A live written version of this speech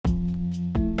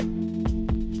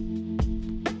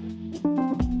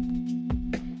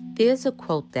There's a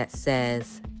quote that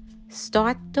says,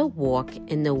 "Start the walk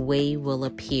and the way will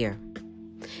appear."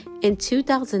 In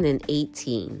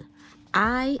 2018,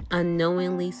 I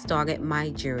unknowingly started my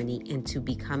journey into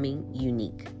becoming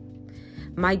unique.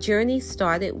 My journey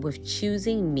started with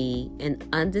choosing me and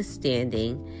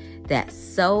understanding that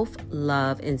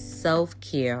self-love and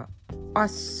self-care are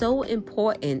so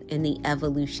important in the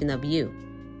evolution of you.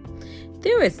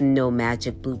 There is no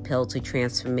magic blue pill to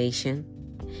transformation.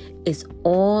 It's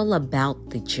all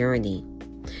about the journey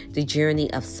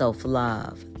of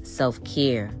self-love,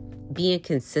 self-care, being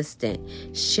consistent,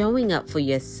 showing up for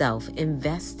yourself,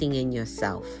 investing in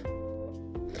yourself.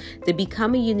 The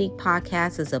Becoming Unique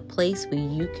podcast is a place where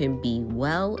you can be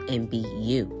well and be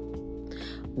you.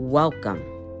 Welcome.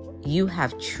 You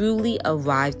have truly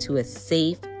arrived to a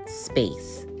safe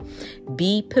space.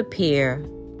 Be prepared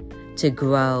to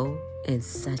grow in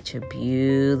such a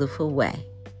beautiful way.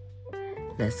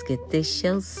 Let's get this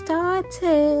show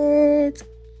started.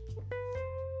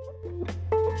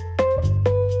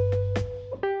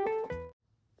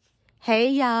 Hey,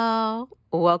 y'all.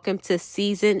 Welcome to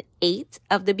season 8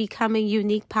 of the Becoming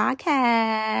Unique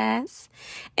podcast.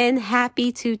 And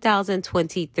happy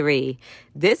 2023.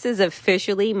 This is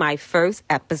officially my first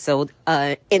episode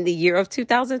in the year of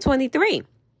 2023.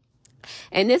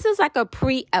 And this is like a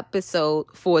pre-episode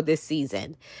for this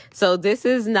season. So this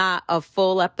is not a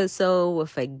full episode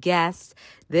with a guest.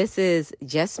 This is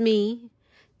just me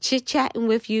chit-chatting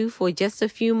with you for just a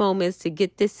few moments to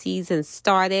get this season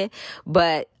started.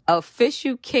 But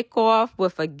official kickoff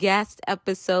with a guest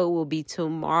episode will be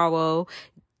tomorrow,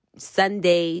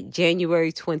 Sunday,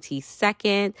 January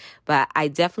 22nd. But I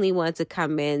definitely wanted to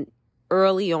come in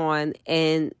early on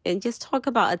and just talk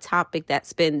about a topic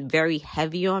that's been very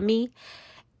heavy on me.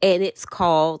 And it's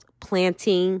called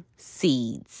planting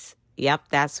seeds. Yep,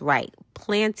 that's right.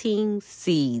 Planting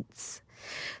seeds.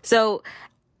 So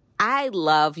I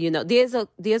love, there's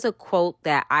a quote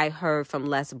that I heard from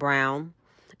Les Brown,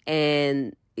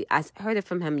 and I heard it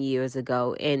from him years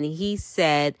ago. And he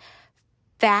said,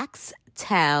 "Facts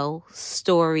tell,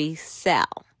 stories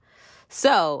sell."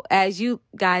 So, as you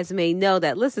guys may know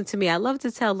that listen to me, I love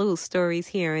to tell little stories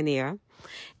here and there.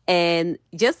 And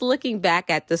just looking back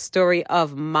at the story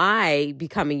of my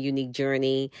Becoming Unique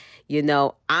journey,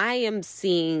 I am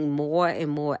seeing more and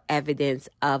more evidence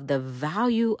of the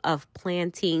value of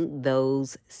planting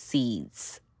those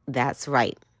seeds. That's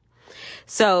right.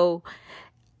 So,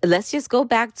 let's just go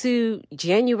back to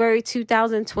January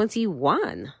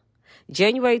 2021.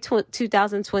 January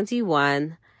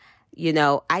 2021.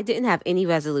 I didn't have any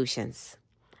resolutions.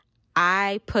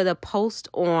 I put a post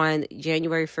on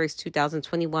January 1st,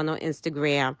 2021 on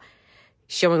Instagram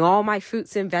showing all my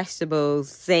fruits and vegetables,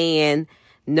 saying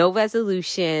no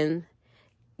resolution,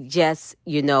 just,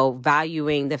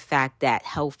 valuing the fact that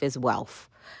health is wealth.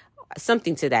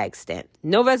 Something to that extent.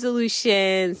 No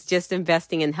resolutions, just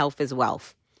investing in health is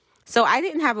wealth. So I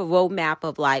didn't have a roadmap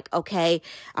of okay,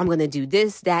 I'm going to do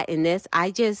this, that, and this.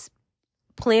 I just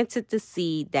planted the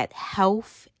seed that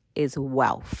health is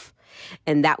wealth.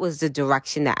 And that was the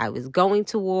direction that I was going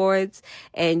towards.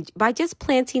 And by just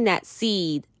planting that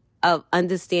seed of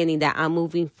understanding that I'm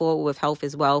moving forward with health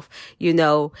is wealth,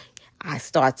 I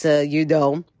start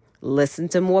to, listen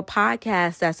to more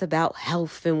podcasts that's about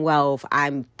health and wealth.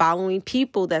 I'm following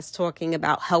people that's talking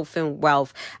about health and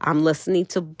wealth. I'm listening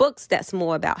to books that's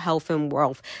more about health and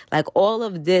wealth. All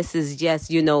of this is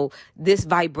just, this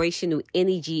vibrational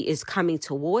energy is coming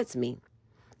towards me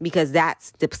because that's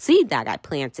the seed that I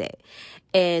planted.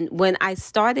 And when I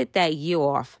started that year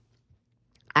off,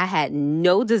 I had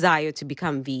no desire to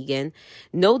become vegan,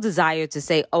 no desire to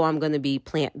say, I'm going to be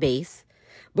plant-based.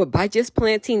 But by just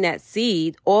planting that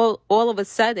seed, all of a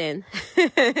sudden,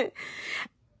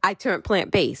 I turned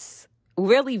plant-based,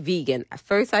 really vegan. At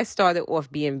first, I started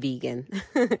off being vegan.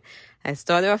 And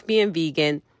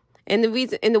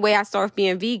the way I started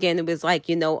being vegan, it was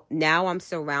now I'm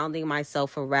surrounding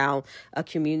myself around a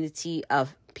community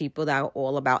of people that are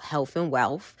all about health and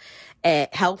wealth. And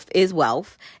health is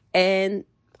wealth. And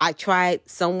I tried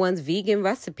someone's vegan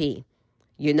recipe,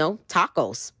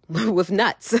 tacos with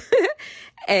nuts.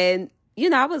 And,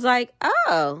 I was like,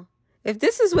 if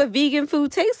this is what vegan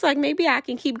food tastes like, maybe I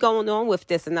can keep going on with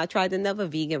this. And I tried another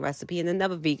vegan recipe and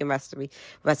another vegan recipe.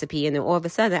 And then all of a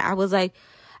sudden I was like,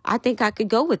 I think I could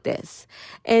go with this.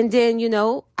 And then,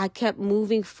 I kept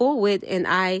moving forward and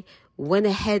I went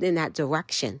ahead in that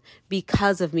direction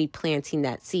because of me planting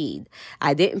that seed.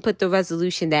 I didn't put the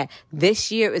resolution that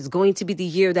this year is going to be the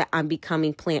year that I'm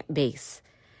becoming plant-based.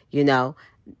 No.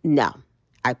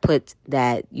 I put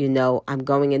that, I'm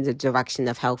going in the direction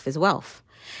of health is wealth.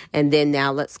 And then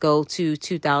now let's go to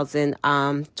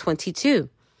 2022.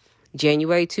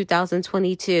 January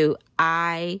 2022,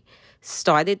 I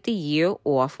started the year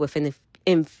off with an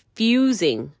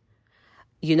infusing,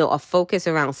 a focus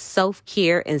around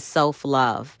self-care and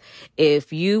self-love.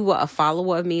 If you were a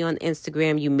follower of me on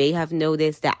Instagram, you may have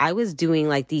noticed that I was doing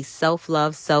like these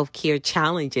self-love, self-care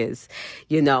challenges.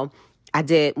 I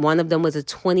did, one of them was a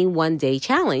 21-day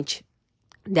challenge.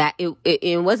 That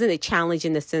it wasn't a challenge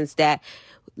in the sense that,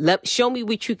 show me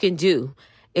what you can do.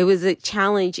 It was a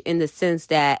challenge in the sense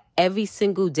that every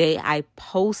single day I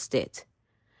posted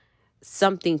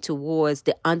something towards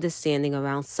the understanding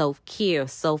around self-care,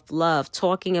 self-love,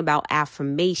 talking about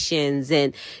affirmations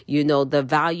and, the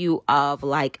value of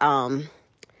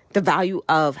the value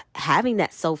of having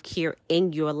that self-care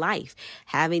in your life,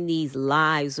 having these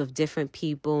lives of different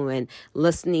people and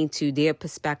listening to their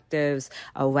perspectives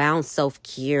around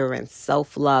self-care and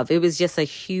self-love. It was just a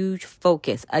huge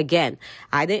focus. Again,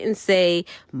 I didn't say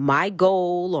my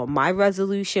goal or my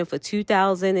resolution for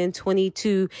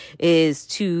 2022 is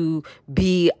to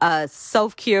be a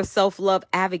self-care, self-love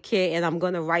advocate and I'm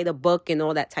going to write a book and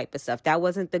all that type of stuff. That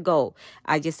wasn't the goal.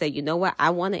 I just said, you know what? I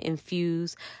want to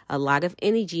infuse a lot of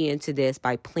energy into this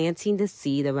by planting the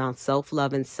seed around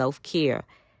self-love and self-care.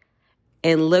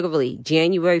 And literally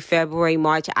January, February,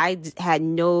 March, I had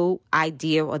no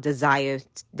idea or desire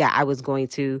that I was going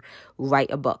to write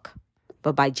a book.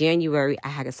 But by January, I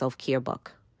had a self-care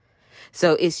book.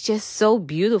 So it's just so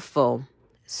beautiful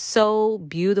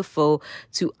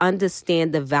to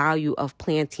understand the value of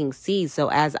planting seeds.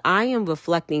 So as I am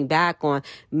reflecting back on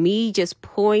me just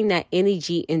pouring that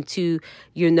energy into,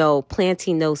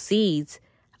 planting those seeds,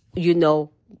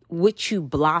 what can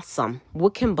blossom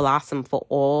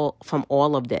from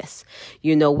all of this?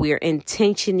 Where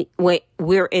intention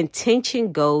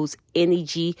goes,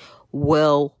 energy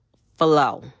will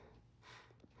flow.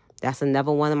 That's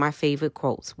another one of my favorite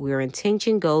quotes. Where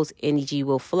intention goes, energy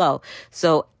will flow.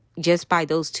 So just by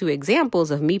those two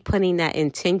examples of me putting that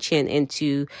intention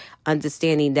into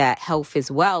understanding that health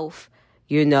is wealth,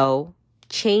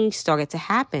 change started to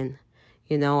happen.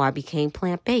 I became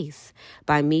plant-based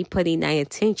by me putting that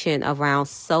intention around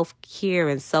self-care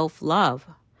and self-love.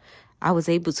 I was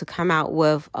able to come out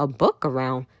with a book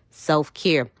around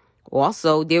self-care.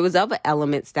 Also, there was other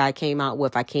elements that I came out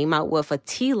with. I came out with a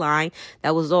tea line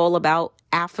that was all about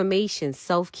affirmation,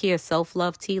 self-care,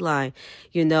 self-love tea line,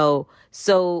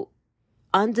 so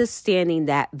understanding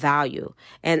that value.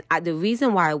 And the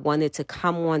reason why I wanted to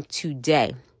come on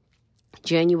today,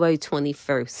 January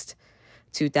 21st,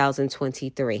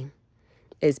 2023,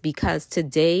 is because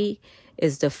today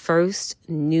is the first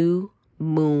new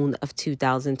moon of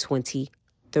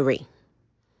 2023.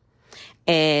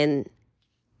 And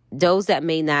those that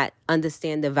may not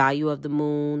understand the value of the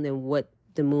moon and what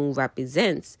the moon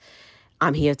represents,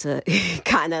 I'm here to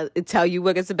kind of tell you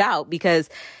what it's about, because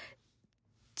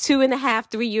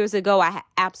 2.5, 3 years ago, I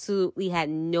absolutely had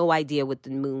no idea what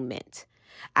the moon meant.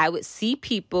 I would see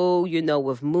people,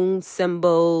 with moon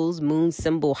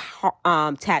symbol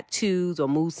tattoos or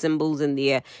moon symbols in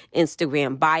their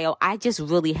Instagram bio. I just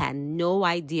really had no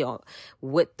idea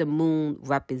what the moon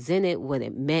represented, what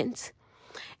it meant.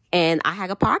 And I had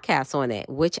a podcast on it,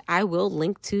 which I will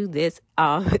link to this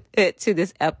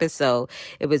episode.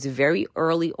 It was very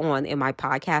early on in my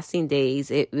podcasting days.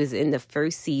 It was in the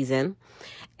first season.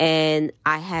 And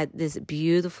I had this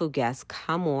beautiful guest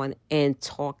come on and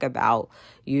talk about,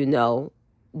 the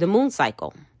moon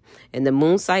cycle. And the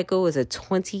moon cycle is a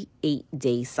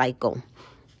 28-day cycle.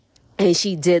 And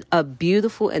she did a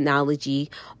beautiful analogy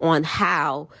on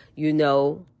how,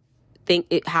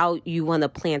 how you want to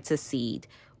plant a seed.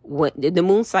 When the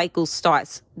moon cycle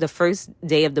starts, the first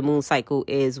day of the moon cycle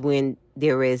is when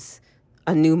there is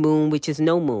a new moon, which is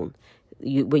no moon.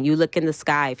 When you look in the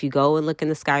sky, if you go and look in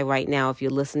the sky right now, if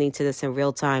you're listening to this in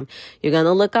real time, you're going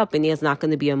to look up and there's not going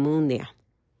to be a moon there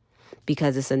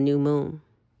because it's a new moon.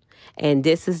 And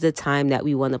this is the time that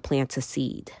we want to plant a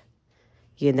seed.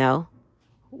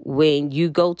 When you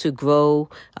go to grow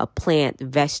a plant,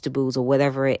 vegetables or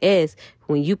whatever it is,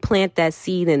 when you plant that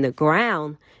seed in the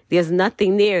ground, there's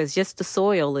nothing there. It's just the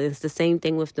soil. It's the same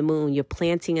thing with the moon. You're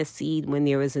planting a seed when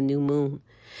there is a new moon.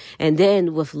 And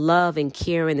then with love and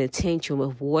care and attention,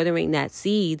 with watering that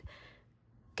seed,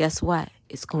 guess what?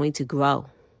 It's going to grow.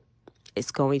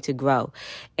 It's going to grow.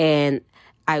 And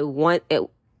I wanted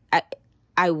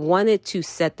to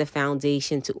set the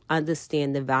foundation to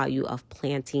understand the value of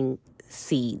planting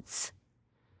seeds.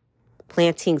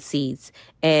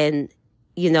 And,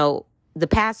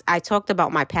 I talked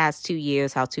about my past 2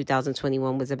 years, how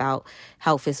 2021 was about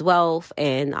health is wealth,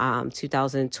 and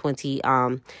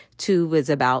 2022 was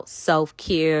about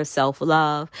self-care,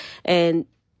 self-love. And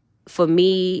for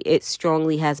me, it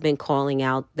strongly has been calling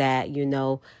out that,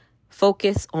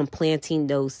 focus on planting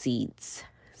those seeds.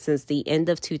 Since the end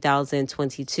of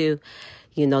 2022,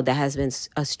 that has been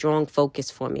a strong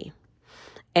focus for me.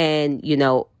 And,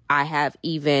 I have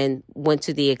even went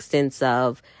to the extent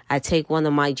of I take one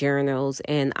of my journals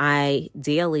and I'm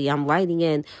writing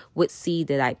in what seed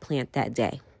that I plant that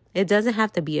day. It doesn't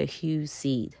have to be a huge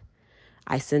seed.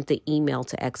 I sent the email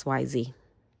to XYZ.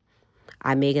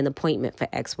 I made an appointment for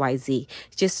XYZ.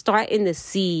 Just starting to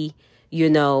see,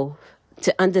 to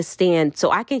understand,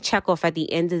 so I can check off at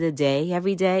the end of the day,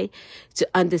 every day, to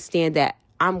understand that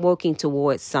I'm working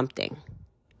towards something.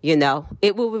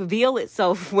 It will reveal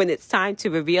itself when it's time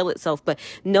to reveal itself, but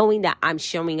knowing that I'm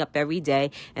showing up every day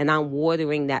and I'm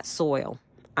watering that soil.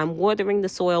 I'm watering the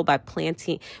soil by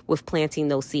planting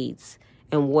those seeds,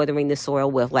 and watering the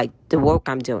soil with the work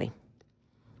I'm doing.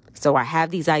 So I have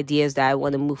these ideas that I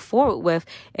want to move forward with,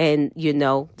 and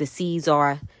the seeds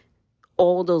are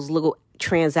all those little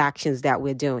transactions that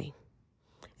we're doing.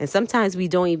 And sometimes we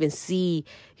don't even see,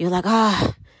 you're like,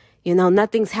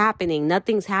 nothing's happening,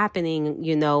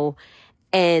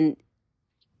 and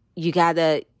you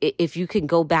gotta, if you can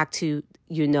go back to,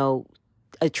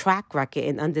 a track record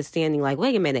and understanding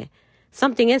wait a minute,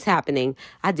 something is happening.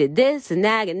 I did this and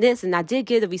that and this, and I did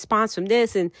get a response from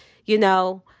this. And,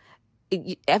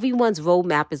 everyone's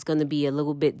roadmap is going to be a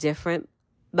little bit different,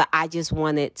 but I just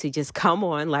wanted to just come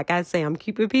on. Like I say, I'm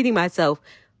keep repeating myself,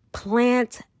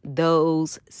 plant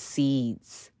those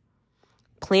seeds.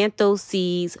 Plant those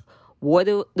seeds,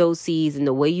 water those seeds, and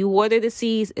the way you water the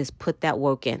seeds is put that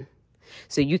work in.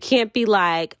 So you can't be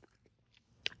like,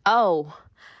 oh,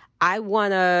 I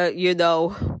want to,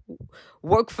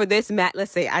 work for this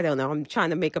let's say, I don't know, I'm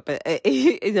trying to make up an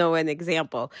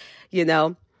example,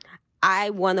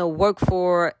 I want to work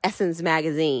for Essence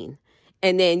Magazine.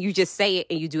 And then you just say it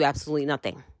and you do absolutely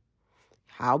nothing.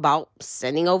 How about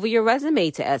sending over your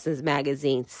resume to Essence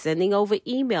Magazine, sending over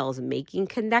emails, making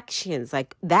connections?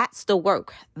 That's the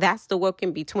work. That's the work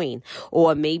in between.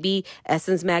 Or maybe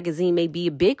Essence Magazine may be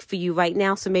big for you right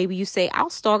now. So maybe you say, I'll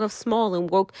start off small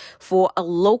and work for a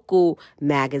local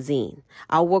magazine.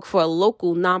 I'll work for a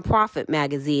local nonprofit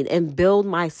magazine and build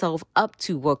myself up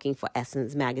to working for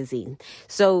Essence Magazine.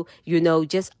 So,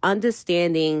 just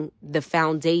understanding the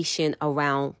foundation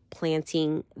around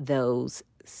planting those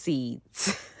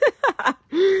seeds.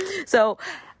 So,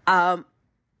 I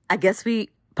guess we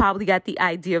probably got the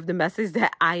idea of the message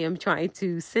that I am trying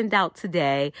to send out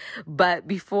today. But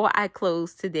before I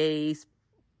close today's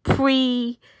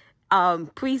preseason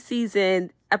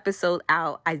episode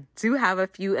out, I do have a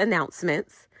few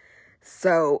announcements.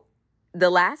 So, the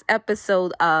last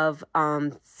episode of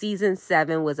season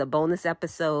 7 was a bonus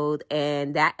episode,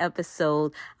 and that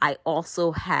episode I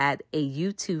also had a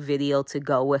YouTube video to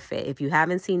go with it. If you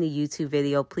haven't seen the YouTube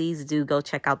video, please do go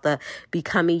check out the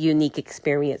Becoming Unique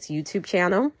Experience YouTube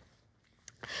channel.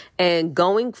 And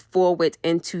going forward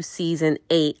into season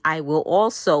 8, I will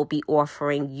also be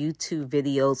offering YouTube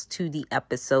videos to the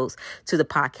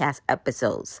podcast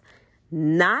episodes.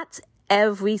 Not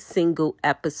every single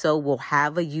episode will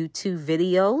have a YouTube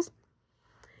video,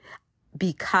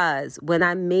 because when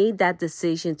I made that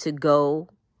decision to go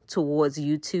towards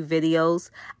YouTube videos,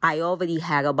 I already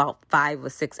had about 5 or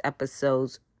 6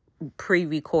 episodes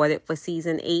pre-recorded for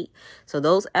season 8. So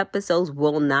those episodes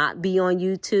will not be on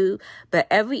YouTube, but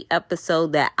every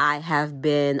episode that I have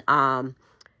been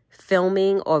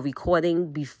filming or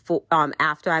recording before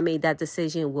after I made that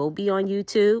decision will be on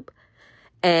YouTube.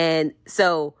 And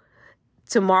so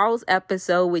tomorrow's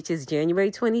episode, which is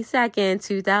January 22nd,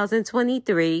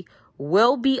 2023,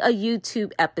 will be a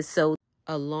YouTube episode,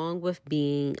 along with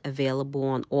being available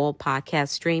on all podcast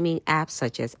streaming apps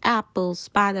such as Apple,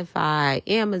 Spotify,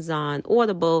 Amazon,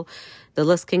 Audible. The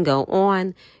list can go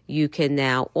on. You can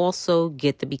now also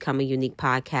get the Become a Unique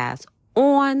podcast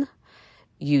on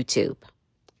YouTube.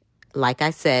 Like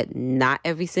I said, not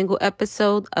every single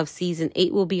episode of season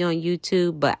 8 will be on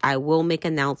YouTube, but I will make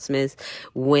announcements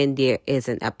when there is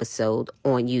an episode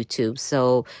on YouTube.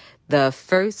 So the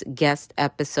first guest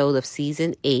episode of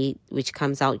season 8, which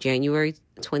comes out January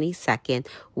 22nd,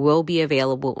 will be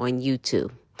available on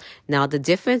YouTube. Now, the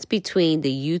difference between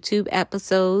the YouTube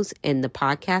episodes and the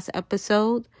podcast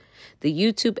episode, the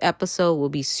YouTube episode will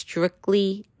be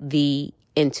strictly the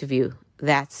interview.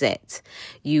 That's it.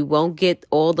 You won't get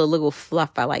all the little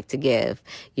fluff I like to give.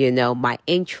 My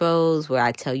intros where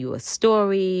I tell you a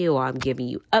story or I'm giving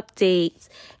you updates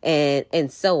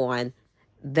and so on.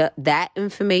 that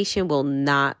information will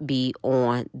not be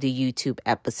on the YouTube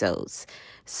episodes.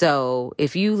 So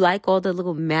if you like all the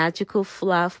little magical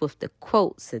fluff with the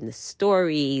quotes and the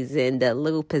stories and the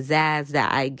little pizzazz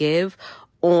that I give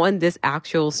on this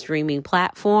actual streaming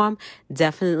platform,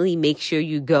 definitely make sure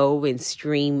you go and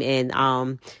stream it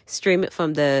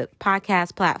from the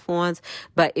podcast platforms.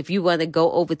 But if you want to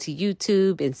go over to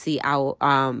YouTube and see our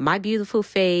my beautiful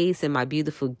face and my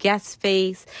beautiful guest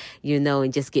face,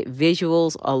 and just get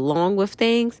visuals along with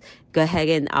things, go ahead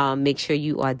and make sure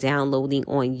you are downloading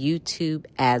on YouTube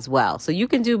as well. So you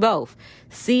can do both.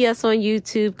 See us on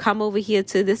YouTube, come over here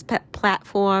to this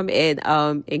platform and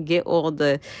get all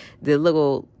the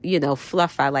little,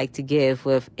 fluff I like to give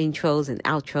with intros and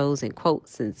outros and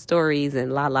quotes and stories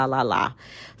and la, la, la, la.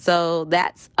 So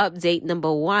that's update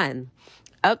number 1.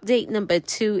 Update number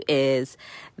 2 is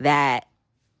that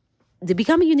the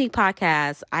Become a Unique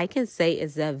podcast, I can say,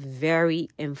 is a very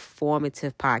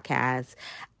informative podcast.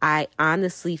 I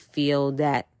honestly feel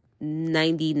that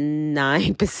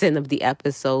 99% of the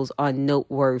episodes are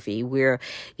noteworthy, where,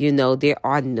 there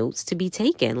are notes to be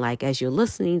taken. Like, as you're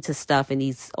listening to stuff,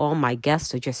 and all my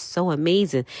guests are just so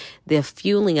amazing. They're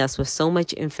fueling us with so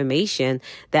much information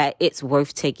that it's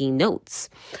worth taking notes.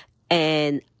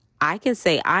 And I can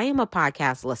say I am a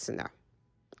podcast listener.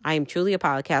 I am truly a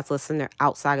podcast listener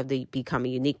outside of the Become a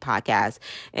Unique podcast.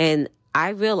 And I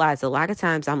realize a lot of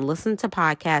times I'm listening to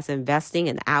podcasts, investing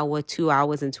an hour, 2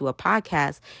 hours into a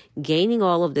podcast, gaining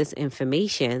all of this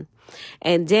information.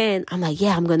 And then I'm like,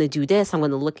 yeah, I'm going to do this. I'm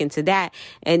going to look into that.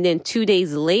 And then 2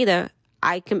 days later,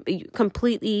 I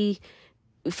completely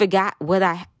forgot what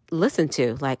I listened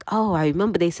to. Like, oh, I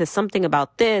remember they said something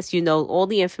about this. All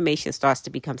the information starts to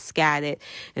become scattered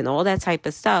and all that type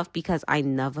of stuff because I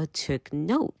never took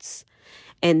notes.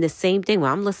 And the same thing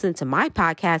when I'm listening to my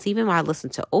podcast, even when I listen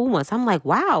to old ones, I'm like,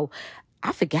 wow,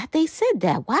 I forgot they said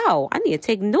that. Wow, I need to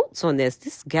take notes on this.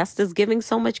 This guest is giving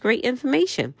so much great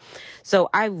information. So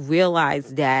I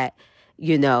realized that,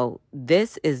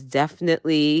 this is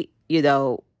definitely,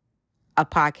 a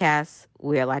podcast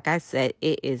where, like I said,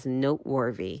 it is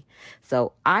noteworthy.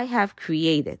 So I have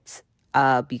created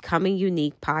a Becoming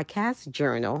Unique podcast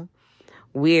journal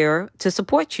where to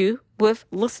support you with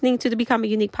listening to the Become a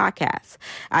Unique podcast.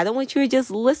 I don't want you to just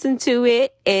listen to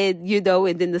it and,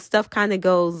 and then the stuff kind of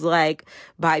goes like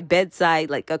by bedside,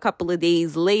 like a couple of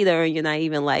days later, and you're not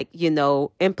even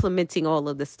implementing all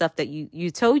of the stuff that you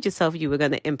told yourself you were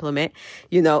going to implement.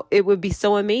 It would be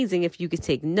so amazing if you could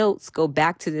take notes, go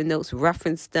back to the notes,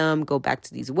 reference them, go back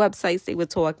to these websites they were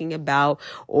talking about,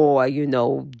 or,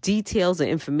 details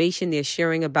and information they're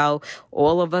sharing about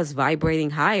all of us vibrating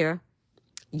higher.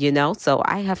 So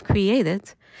I have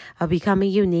created a Become a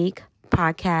Unique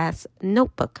podcast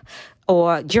notebook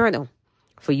or journal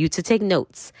for you to take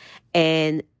notes.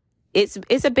 And it's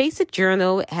a basic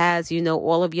journal. It has,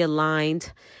 all of your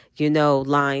lines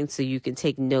so you can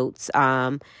take notes.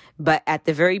 But at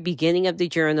the very beginning of the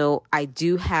journal, I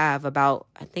do have about,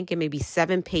 I think it may be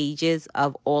 7 pages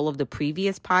of all of the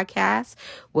previous podcasts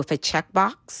with a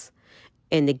checkbox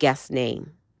and the guest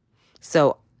name.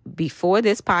 So before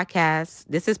this podcast,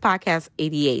 this is podcast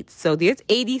 88. So there's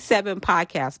 87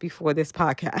 podcasts before this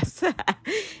podcast.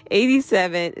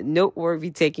 87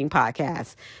 noteworthy taking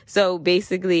podcasts. So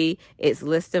basically, it's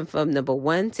listed from number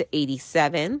 1 to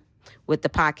 87 with the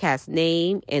podcast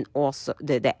name and also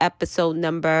the episode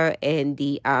number and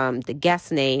the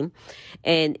guest name.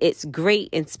 And it's great,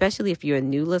 and especially if you're a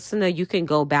new listener, you can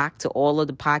go back to all of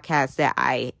the podcasts that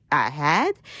I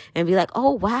had and be like,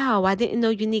 oh, wow, I didn't know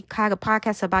Unique had a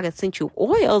podcast about essential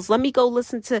oils. Let me go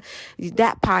listen to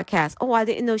that podcast. Oh, I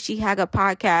didn't know she had a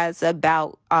podcast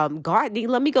about gardening.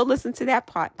 Let me go listen to that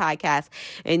podcast.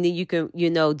 And then you can,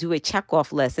 do a check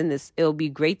off list. And it'll be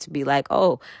great to be like,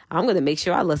 oh, I'm going to make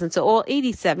sure I listen to all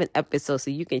 87 episodes.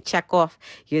 So you can check off,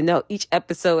 each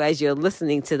episode as you're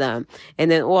listening to them.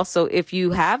 And then also, if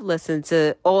you have listened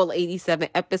to all 87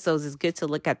 episodes, it's good to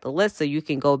look at the list so you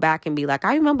can go back and be like,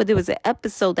 I remember there was an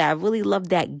episode that I really loved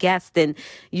that guest, and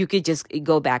you could just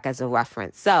go back as a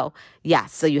reference. So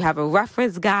so you have a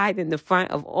reference guide in the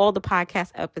front of all the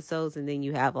podcast episodes, and then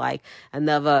you have like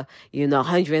another,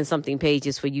 100 and something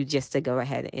pages for you just to go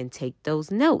ahead and take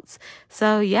those notes.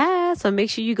 So so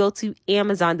make sure you go to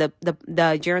Amazon.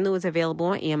 The journal is available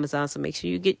on Amazon, so make sure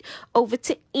you get over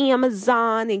to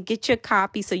Amazon and get your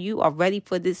copy so you are ready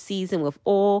for this season with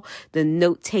all the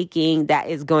note taking that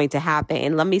is going to happen.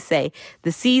 And let me say,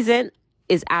 the season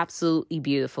is absolutely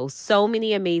beautiful. So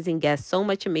many amazing guests, so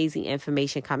much amazing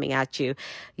information coming at you.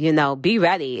 Be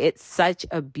ready. It's such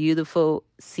a beautiful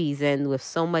season with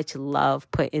so much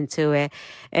love put into it.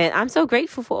 And I'm so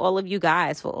grateful for all of you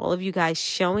guys,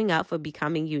 showing up, for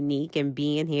becoming unique and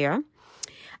being here.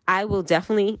 I will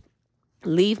definitely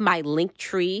leave my link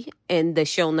tree in the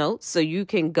show notes so you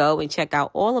can go and check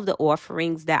out all of the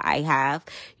offerings that I have.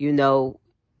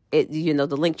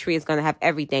 The link tree is going to have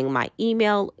everything. My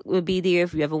email will be there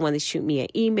if you ever want to shoot me an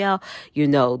email.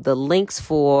 The links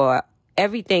for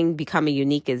everything Becoming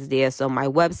Unique is there. So my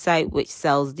website, which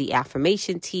sells the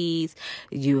affirmation teas,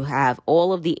 you have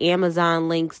all of the Amazon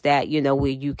links that, where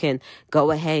you can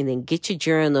go ahead and get your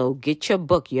journal, get your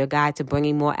book, your guide to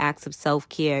bringing more acts of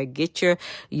self-care, get your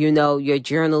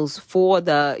journals for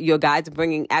your guide to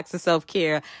bringing acts of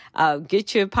self-care,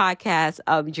 get your podcast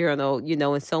journal,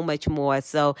 and so much more.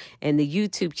 So, and the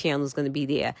YouTube channel is going to be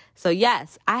there. So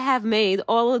yes, I have made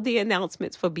all of the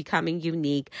announcements for Becoming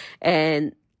Unique.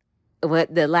 And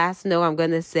what the last note I'm going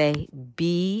to say,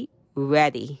 be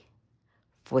ready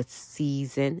for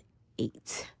season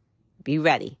 8. Be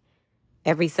ready.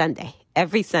 Every Sunday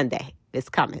it's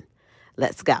coming.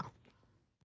 Let's go.